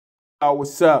Oh,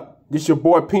 what's up? This your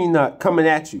boy Peanut coming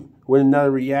at you with another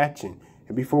reaction.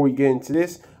 And before we get into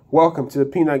this, welcome to the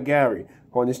Peanut Gallery.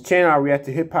 On this channel, I react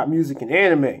to hip hop music and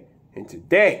anime. And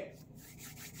today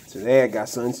I got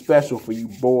something special for you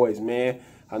boys, man.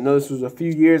 I know this was a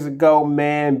few years ago,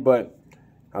 man, but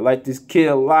I like this kid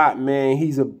a lot, man.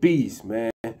 He's a beast,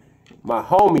 man. My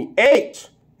homie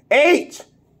Aitch,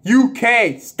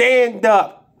 UK, stand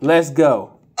up. Let's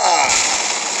go.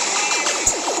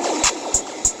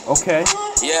 Okay.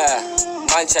 Yeah,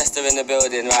 Manchester in the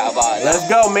building right about that. Let's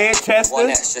go, Manchester. One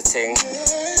extra thing.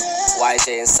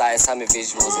 YJ inside, Sammy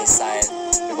visuals inside.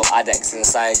 We got Adex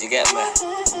inside, you get me?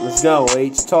 Let's go,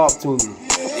 H. Talk to me.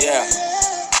 Yeah.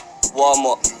 Warm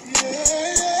up.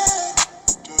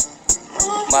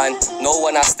 Man, know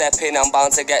when I step in, I'm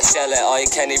bound to get shell it. Oh,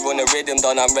 Kenny run a rhythm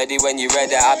done, I'm ready when you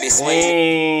ready. I be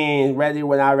swinging. Ready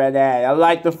when I read that. I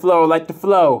like the flow, In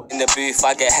the booth,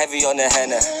 I get heavy on the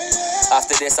henna.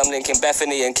 After this, I'm linking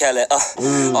Bethany and Kelly.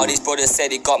 All these brothers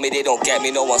said he got me, they don't get me.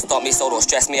 No one stop me, so don't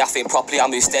stress me. I think properly, I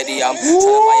move steady. I'm trying to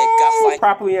buy a gaff.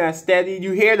 Properly and steady.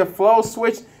 You hear the flow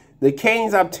switch? The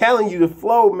Canes, I'm telling you, the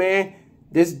flow, man.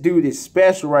 This dude is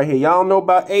special right here. Y'all know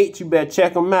about Aitch? You better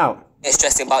check him out. Ain't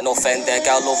stressing about no fender.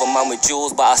 Girl love a man with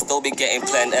jewels, but I still be getting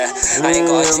plenty. I ain't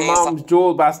got a chain. Mom's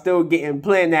jewels, but I still getting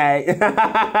plenty.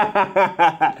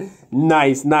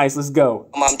 Nice. Let's go.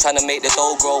 I'm trying to make the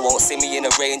dough grow. Won't see me in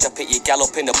the range. I pick your gal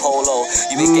up in the polo.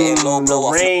 You been getting low blow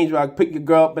off. Range, I pick your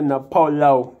girl up in the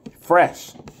polo.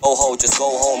 Fresh. Oh, just go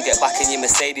home. Get back in your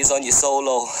Mercedes on your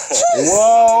solo.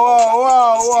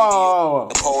 Whoa.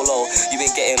 The polo. You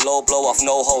been getting low blow off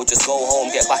no ho. Just go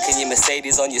home. Get back in your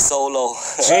Mercedes on your solo.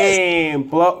 Damn,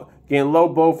 getting low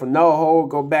blow for no ho.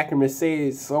 Go back in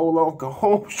Mercedes solo. Go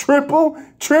home.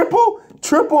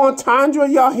 Triple entendre.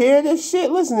 Y'all hear this shit?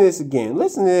 Listen to this again.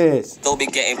 Listen to this. Still be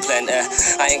getting plenty.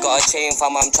 I ain't got a chain,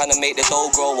 fam. I'm trying to make the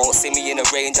dough grow. Won't see me in the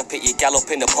range. I pick your gal up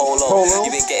in the polo. You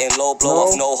been getting low blow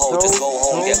off no ho. Just go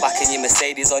home. Get back in your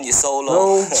Mercedes on your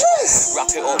solo.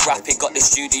 Wrap it up, rap it. Got the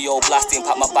studio blasting.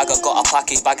 Pack my bag. I got a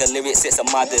package bag of lyrics. It's a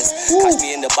madders. Catch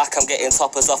me in the back. I'm getting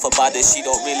toppers off of badders. She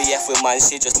don't really F with man.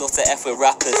 She just love to F with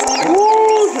rappers.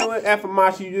 Ooh, she don't F with man.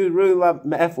 She just really love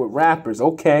F with rappers.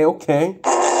 Okay.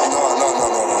 No.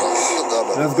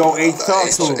 Let's go, Aitch. Talk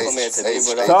to him.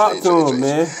 Talk to him,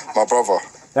 man. My brother.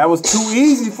 That was too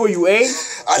easy for you, Aitch.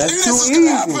 I knew this was gonna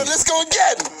happen. Let's go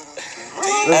again.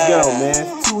 Let's go, man.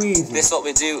 It's too easy. This what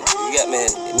we do. You get me?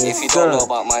 Yes, if you don't know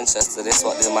about Manchester, this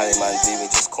what the man do. We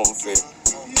just come through,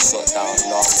 shut down,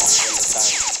 knock.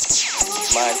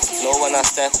 Man, know when I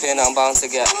step in, I'm bound to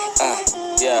get.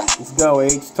 Yeah. Let's go,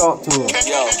 Aitch. Talk to him.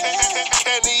 Yo.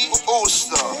 Kenny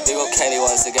All-Star. Big up Kenny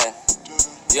once again.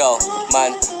 Yo,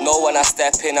 man, know when I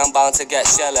step in, I'm bound to get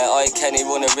shell it. Oi, Kenny,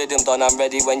 run a rhythm done, I'm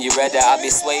ready when you ready. I be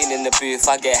swaying in the booth,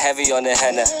 I get heavy on the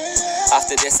henna.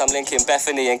 After this, I'm linking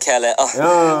Bethany and Kelly.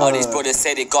 All these brothers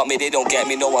say they got me, they don't get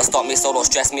me. No one stop me, so don't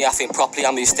stress me. I think properly,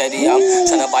 I move steady. I'm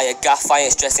trying to buy a gaff, I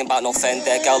ain't stressing about no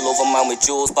fender. Girl love a man with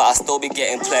jewels, but I still be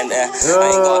getting plenty. I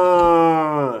ain't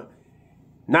got...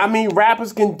 Not many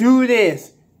rappers can do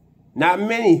this. Not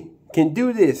many can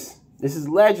do this. This is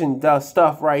legend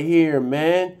stuff right here,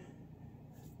 man.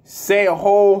 Say a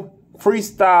whole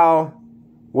freestyle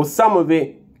with some of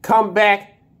it. Come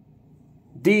back.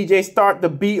 DJ start the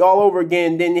beat all over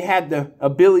again. Then you have the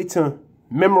ability to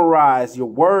memorize your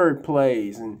word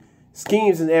plays and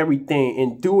schemes and everything.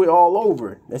 And do it all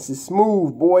over. This is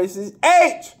smooth, boys. This is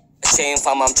Aitch. Chain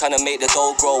fam, I'm trying to make the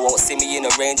dough grow. Won't see me in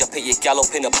the range, I pick your gal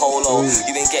up in the polo.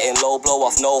 You been getting low blow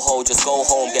off no ho. Just go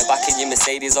home, get back in your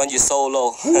Mercedes on your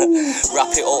solo.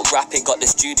 Wrap it up, got the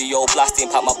studio blasting.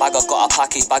 Pack my bag, I got a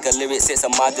package bag of lyrics, it's a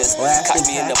madders. Catch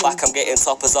me in the back, I'm getting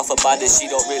toppers off of badders. She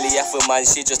don't really F with man,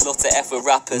 she just love to F with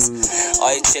rappers.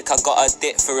 Oi chick, I got a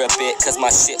dick for a bit, cause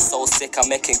my shit's so sick, I'm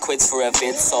making quids for a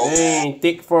vid, so. Dang,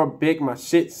 thick for a big, my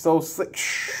shit's so sick.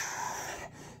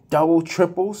 Double,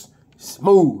 triples.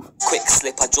 Smooth. Quick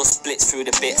slip, I just blitz through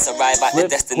the bits. Arrive at the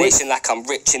destination like I'm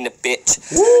rich in the bitch.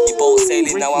 You both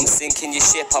sailing, now I'm sinking your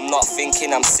ship. I'm not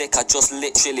thinking I'm sick, I just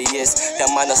literally is. That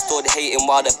man I stood hating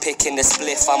while they're picking the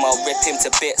spliff. I'ma rip him to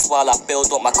bits while I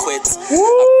build up my quids.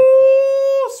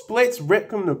 Splits,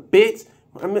 rip him to bits.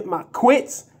 I meant my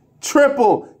quits.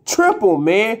 Triple,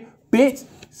 man. Bitch,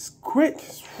 quit.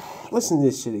 Listen to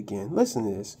this shit again. Listen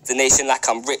to this. The nation like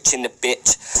I'm rich in the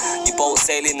bitch. You boat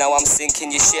sailing, now I'm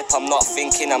sinking your ship. I'm not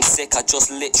thinking I'm sick, I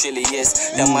just literally is.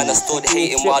 Them man I stood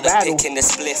hating while they're picking the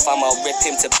spliff. I'ma rip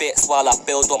him to bits while I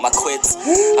build up my quids.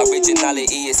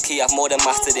 Originality is key, I've more than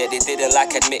mastered it. They didn't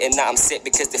like admitting that I'm sick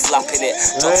because they're flapping it.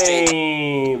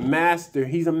 Hey, master.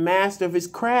 He's a master of his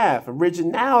craft.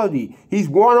 Originality. He's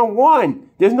one-on-one.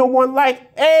 There's no one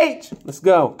like Aitch. Let's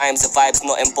go. Times the vibes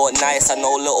nothing but nice. I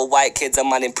know little white kids, a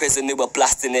man in prison who were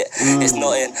blasting it. It's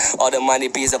nothing. All the money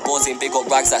bees are buzzing. Big up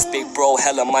rags, that's big bro.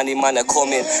 Hella money man are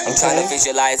coming. I'm trying to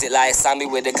visualize it like Sammy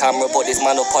with the camera, but this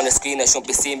man up on the screen that shouldn't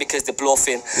be seen because they're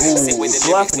bluffing. Stick with the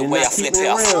lyrics, the way I flip it,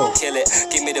 I kill it.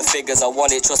 Give me the figures, I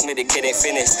want it. Trust me, the kid ain't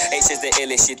finished. Aitch is the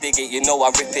illest, you dig it, you know I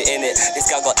rip it in it. This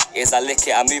guy got is I lick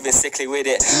it, I'm moving sickly with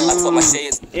it. I put my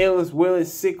shades. Illest,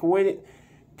 Willis, sick with it.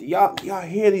 Y'all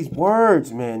hear these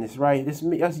words, man. It's right. This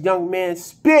young man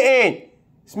spitting.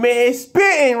 This man is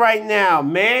spitting right now,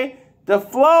 man. The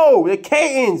flow, the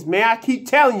cadence, man. I keep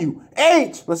telling you.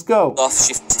 Aitch, let's go.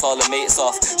 She all her mates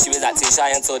off. She was acting shy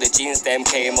until the jeans them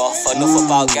came off. Enough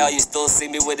about girl, you still see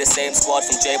me with the same squad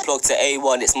from J-Plug to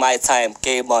A1. It's my time,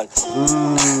 game on.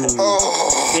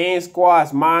 Same squad,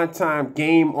 it's my time,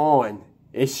 game on.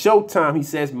 It's showtime, he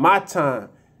says, my time.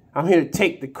 I'm here to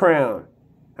take the crown.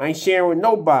 I ain't sharing with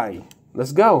nobody.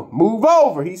 Let's go. Move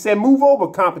over. He said move over,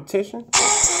 competition.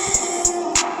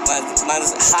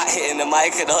 Man's hat hitting the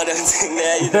mic and all them things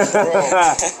there. You know,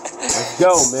 Let's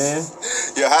go, man.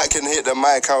 Your hat can hit the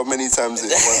mic how many times it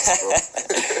wants,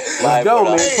 bro. Let's go,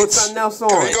 man. Aitch, put something else on.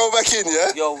 Can we go back in,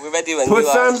 yeah? Yo, we're ready when Put you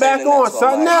are. something back on.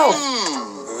 Something else.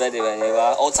 We're ready when you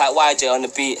are. Old type YJ on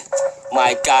the beat.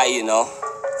 My guy, you know.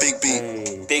 Big beat.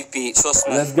 Hey. Big beat, trust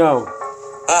me. Let's go.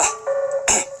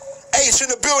 Aitch in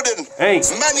the building. Aitch.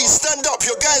 Manny, stand up.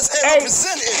 Your guys here Aitch.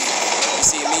 representing. You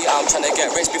see me, I'm trying to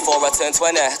get rich before I turn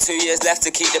 20. 2 years left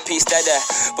to keep the peace steady.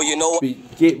 But you know what?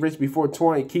 Get rich before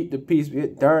 20. Keep the peace.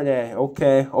 Get dirty.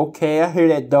 Okay. Okay. I hear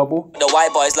that double. The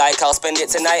white boys like I'll spend it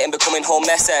tonight and be coming home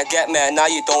messy. Get me, now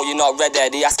you don't, you're not ready.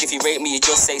 They ask if you rate me, you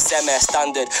just say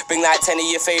semi-standard. Bring like 10 of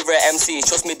your favourite MCs.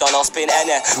 Trust me, Don, I'll spin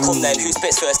any. Come then, who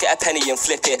spits first? Get a penny and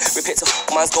flip it. Rip it to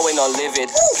man's going on livid.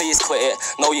 Please quit it.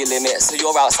 Know your limit. So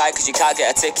you're outside because you can't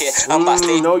get a ticket. I'm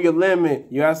backstage. Know your limit.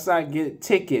 You're outside, get a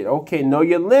ticket. Okay, know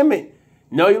your limit.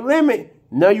 Know your limit.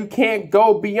 No, you can't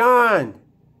go beyond.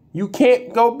 You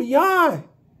can't go beyond.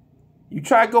 You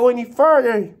try to go any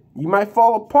further, you might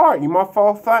fall apart. You might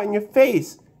fall flat in your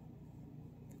face.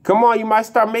 Come on, you might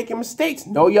start making mistakes.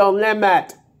 Know your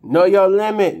limit. Know your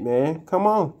limit, man. Come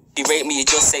on. You rate me, you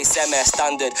just say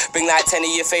semi-standard. Bring like 10 of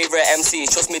your favourite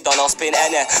MCs. Trust me, Don, I'll spin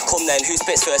any. Come then, who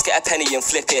spits first? Get a penny and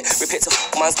flip it. Rip it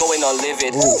to man's going on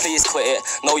livid. Please quit it.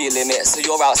 Know your limit. So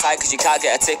you're outside because you can't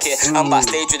get a ticket. I'm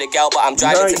backstage with a gal, but I'm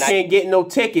driving tonight. You can't get no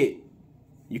ticket.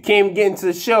 You can't even get into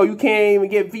the show. You can't even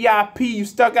get VIP. You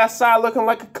stuck outside looking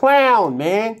like a clown,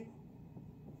 man.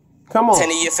 Come on. 10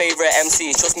 of your favourite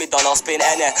MCs, trust me, Don, I'll spin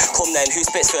any. Come then, who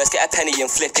spits first? Get a penny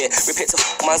and flip it. Rip it to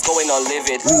man's going on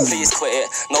livid. Please quit it.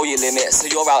 Know your limit.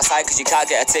 So you're outside because you can't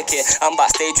get a ticket. I'm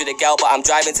backstage with a girl, but I'm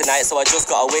driving tonight, so I just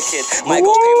got a wicked. Might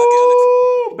go pay my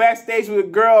girl. Backstage with a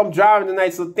girl, I'm driving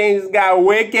tonight, so things got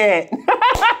wicked.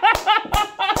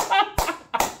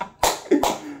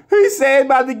 He said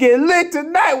about to get lit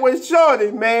tonight with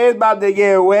Shorty, man. About to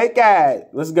get wicked.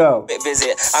 Let's go.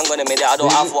 Visit. I'm gonna admit it, I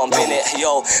don't have one minute.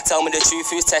 Yo, tell me the truth,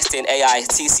 who's testing AI?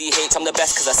 TCH, I'm the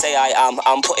best because I say I am.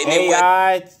 I'm putting in work.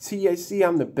 AI, THC,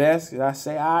 I'm the best because I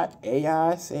say I.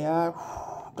 AI, say I.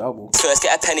 Double. First,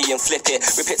 get a penny and flip it.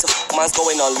 Rip it to man's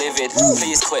going on livid.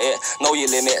 Please quit it. Know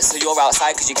your limit. So you're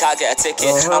outside because you can't get a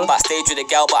ticket. I'm backstage with a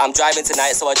girl, but I'm driving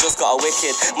tonight, so I just got a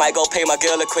wicked. Might go pay my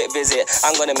girl a quick visit.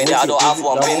 I'm gonna admit it, I don't have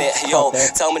one minute. Yo,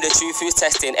 tell me the truth, who's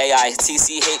testing AI?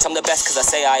 TCH, I'm the best because I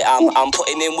say I am. I'm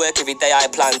putting in work every day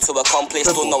I plan to accomplish.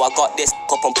 Don't know I got this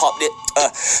up and popped it.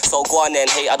 So go on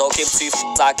then, hey, I don't give two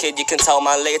f***s, our kid. You can tell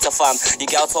man later, fam. Your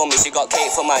girl told me she got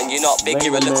cake for man. You're not big,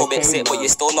 you're a little bit sick, but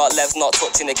you're still not levs, not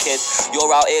touching the kid.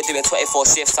 You're out here doing 24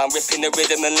 shifts, I'm ripping the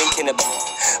rhythm and linking the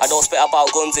I don't spit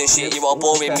about guns and shit, you are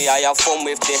boring me, I have fun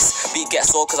with this. Beat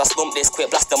gets slow cause I slumped this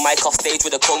quick, blast the mic off stage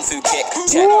with a kung fu kick.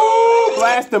 Check. Woo!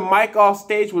 Blast the mic off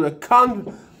stage with a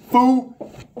kung fu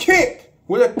kick.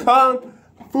 With a kung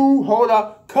fu, hold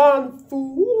up, kung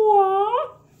fu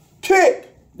kick.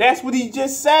 That's what he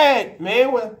just said,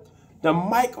 man. With the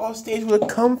mic off stage with a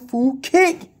kung fu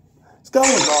kick. Let's go.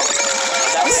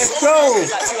 Let's go. Is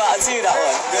that 2 out of 2 that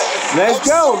one? Let's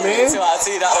go, man. 2 out of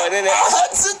 2 that one, innit? I had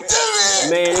to do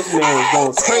it. Man, this man is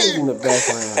going crazy in the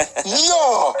background.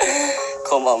 No.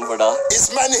 Come on, brother. It's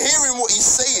man hearing what he's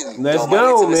saying. Let's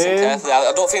go, man. I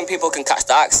I don't think people can catch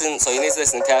the accent, so you need to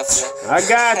listen carefully. I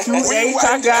got you, Aitch,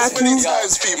 I got you.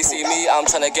 You see me, I'm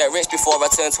trying to get rich before I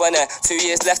turn 20. 2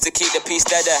 years left to keep the peace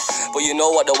steady. But you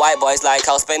know what the white boys like,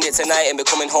 I'll spend it tonight and be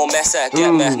coming home messy. Get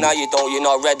me? Now you don't, you're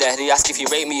not ready. They ask if you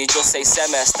rate me, you just say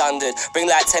semi-standard. Bring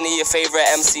like 10 of your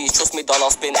favourite MCs, trust me, Don,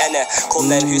 I'll spin any.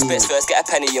 Come then, who spits first, get a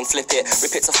penny and flip it.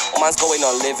 Rip it to man's going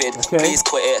on livid. Please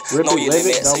quit it, know your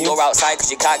limits. So you're outside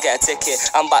cause you can't get a ticket.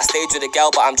 I'm backstage with a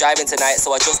girl, but I'm driving tonight,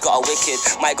 so I just got a wicked.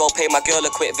 Might go pay my girl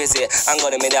a quick visit. Hang on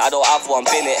a minute, I don't have one,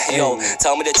 bin it. Yo,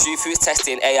 tell me the truth, who's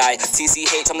testing AI?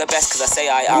 TCH, I'm the best cause I say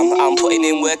I am. I'm putting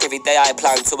in work every day, I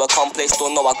plan to accomplish.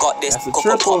 Don't know I got this, cook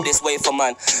and pop this way for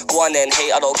man. Go on then,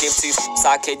 hate, I don't give two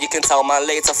side kid. You can tell man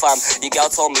later fam. Your girl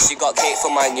told me she got cake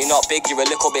for man. You're not big, you're a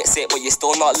little bit sick, but you're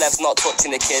still not left, not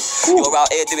touching the kid. You're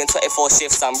out here doing 24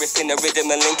 shifts, I'm ripping the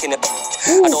rhythm and linking it.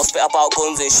 I don't spit about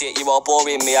guns and shit, you are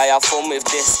boring me, I have fun with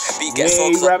this. Beat gets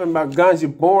you rapping about guns,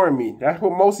 you're boring me. That's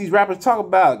what most of these rappers talk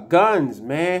about. Guns,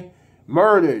 man.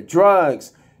 Murder,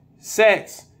 drugs,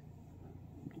 sex,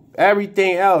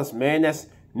 everything else, man. That's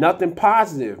nothing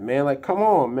positive, man. Like, come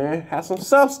on, man. Have some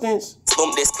substance.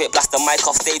 Bump this quick, blast the mic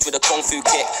off stage with a kung fu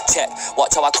kick. Check,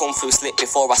 watch how I come through, slip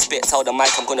before I spit. Tell the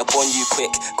mic I'm gonna bun you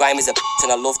quick. Grime is a bitch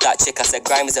and I love that chick. I said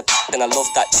grime is a bitch and I love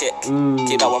that chick.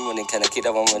 Keep that one running, Kenna, keep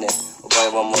that one running. We'll go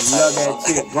one more time. Love that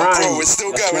chick, grime. Bro, we're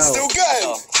still going, we're still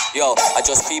going. Yo, I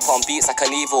just creep on beats like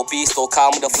an evil beast. Or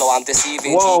calm with the flow, I'm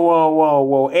deceiving.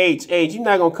 Whoa. Aitch, you're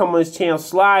not gonna come on this channel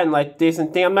sliding like this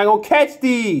and think I'm not gonna catch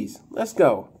these. Let's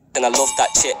go. And I love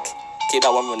that chick. Keep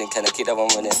that one running, Kenna, keep that one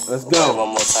running. Let's go.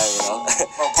 One more time, you know.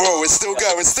 Bro, we're still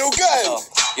going, we're still going.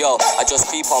 Yo, I just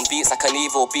creep on beats like an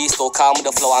evil beast. Or calm with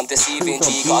the flow, I'm deceiving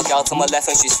G. Got a girl to my left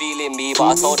and she's feeling me,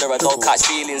 but I told her I don't catch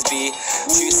feelings B.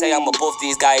 She say I'm above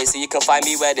these guys, so you can find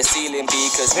me where the ceiling be.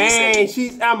 Cause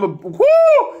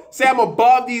Say I'm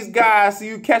above these guys, so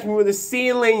you catch me where the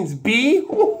ceilings be.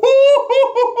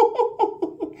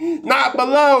 Not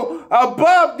below,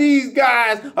 above these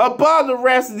guys, above the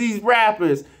rest of these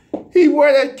rappers. He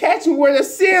catch me where the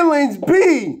ceilings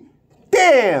be.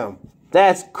 Damn.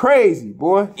 That's crazy,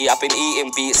 boy. Yeah, I've been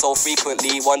eating beats so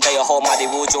frequently. One day a whole Maddie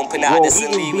will jump in the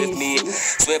Addison Lee with me.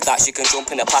 So with that, she can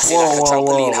jump in the passy like a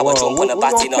trampoline. How I jump on the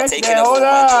batty, not taking a hold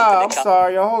up. I'm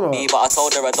sorry, hold on. But I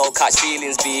told her I don't catch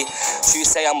feelings, B. She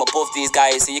say I'm above these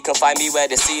guys, so you can find me where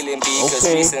the ceiling be. Cause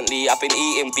recently, I've been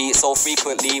eating beats so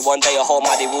frequently. One day a whole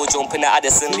Maddie will jump in the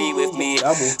Addison Lee with me.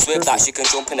 So with that, she can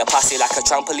jump in the passy like a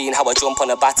trampoline. How I jump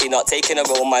on the batty, not taking a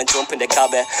roll, man, jump in the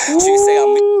cabby. She say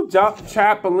I'm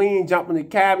trampoline, jump in the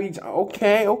cabbage.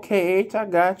 Okay, Aitch, I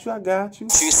got you.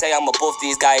 You say I'm above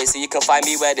these guys, so you can find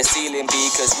me where the ceiling be.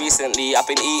 Cause recently I've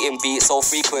been eating beats so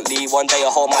frequently. One day a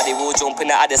whole Maddie will jump in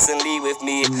the Addison Lee with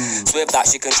me. So with that,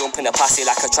 she can jump in the passy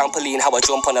like a trampoline. How I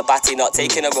jump on a batty, not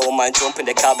taking a roll, man, jump in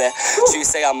the cabby. You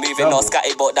say I'm moving all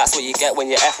scatty, but that's what you get when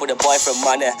you F with a boy from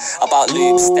Money. About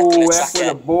loops, step in the track. F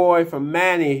with a boy from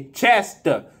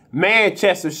Manchester.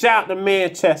 Shout out to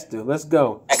Manchester. Let's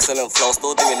go. Excellent flow,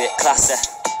 still doing it, classy.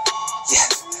 Yeah,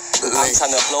 I'm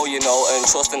trying to blow, you know, and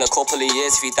trust in a couple of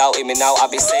years. If you doubted me now, I'll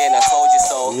be saying I told you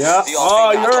so. Yeah.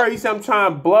 Oh, you heard? He said I'm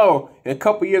trying to blow. In a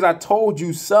couple of years, I told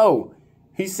you so.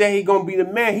 He said he gonna be the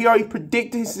man. He already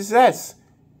predicted his success.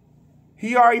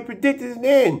 He already predicted his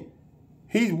end.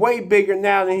 He's way bigger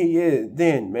now than he is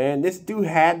then, man. This dude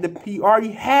he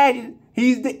already had it.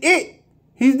 He's the it.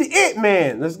 He's the it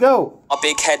man. Let's go. A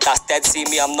big head that's dead, see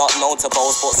me, I'm not known to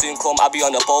boast. But soon come, I'll be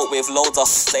on a boat with loads of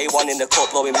day one in the cup,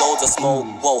 blowing loads of smoke.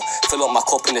 Whoa, fill up my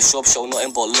cup in the shop, show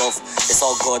nothing but love. It's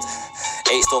all good.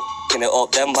 Aitch still f***ing it up,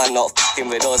 them man not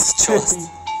f***ing with us, trust.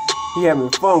 He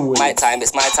having fun with my time,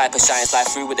 it's my type of shine. Slide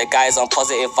through with the guys on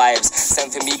positive vibes.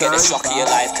 Send for me, get the shock of your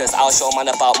life. Cause I'll show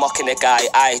man about mocking the guy.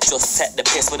 I just take the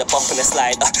piss with a bump and a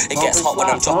slide. It gets hot when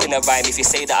I'm dropping a rhyme. If you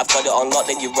say that I've got it on lock,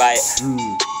 then you're right.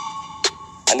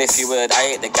 And if you would,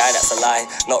 I ain't the guy, that's a lie.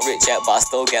 Not rich yet, but I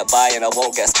still get by. And I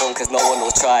won't get spun cause no one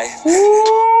will try.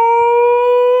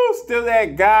 Ooh, still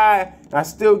that guy. I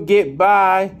still get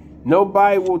by.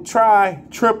 Nobody will try.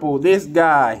 Triple this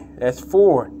guy. That's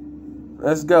 4.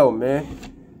 Let's go, man.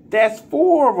 That's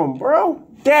 4 of them, bro.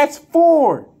 That's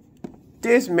 4.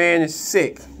 This man is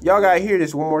sick. Y'all gotta hear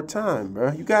this one more time,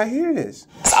 bro. You gotta hear this.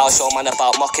 I'll show man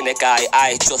about mocking the guy.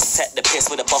 I just take the piss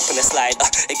with a bump and a slide.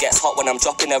 It gets hot when I'm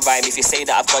dropping a rhyme. If you say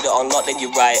that I've got it on lock, then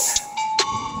you're right.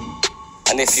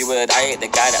 And if you would, I ain't the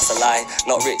guy, that's a lie.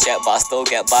 Not rich yet, but I still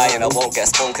get by. And I won't get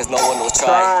spun cause no one will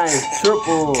try.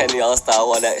 Triple. Kenny All-Star,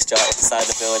 1 extra inside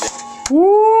the building.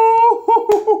 Woo!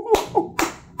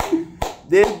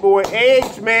 This boy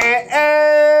Aitch, man.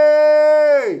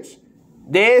 Aitch!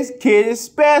 This kid is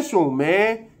special,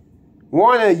 man.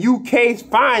 One of UK's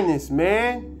finest,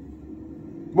 man.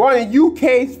 One of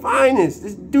UK's finest.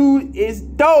 This dude is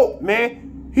dope,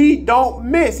 man. He don't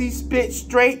miss. He spit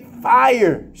straight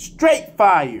fire. Straight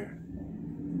fire.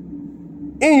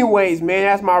 Anyways, man,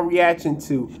 that's my reaction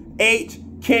to Aitch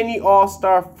Kenny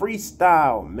All-Star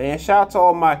Freestyle, man. Shout out to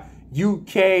all my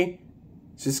UK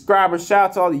subscribers. Shout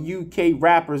out to all the UK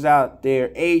rappers out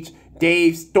there. Aitch,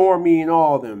 Dave, Stormy, and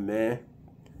all of them, man.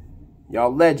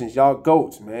 Y'all legends. Y'all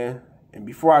goats, man. And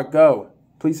before I go,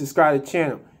 please subscribe to the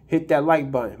channel. Hit that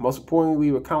like button. Most importantly,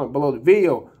 leave a comment below the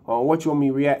video on what you want me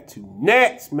to react to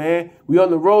next, man. We on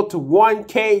the road to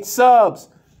 1K subs.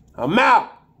 I'm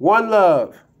out. One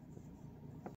love.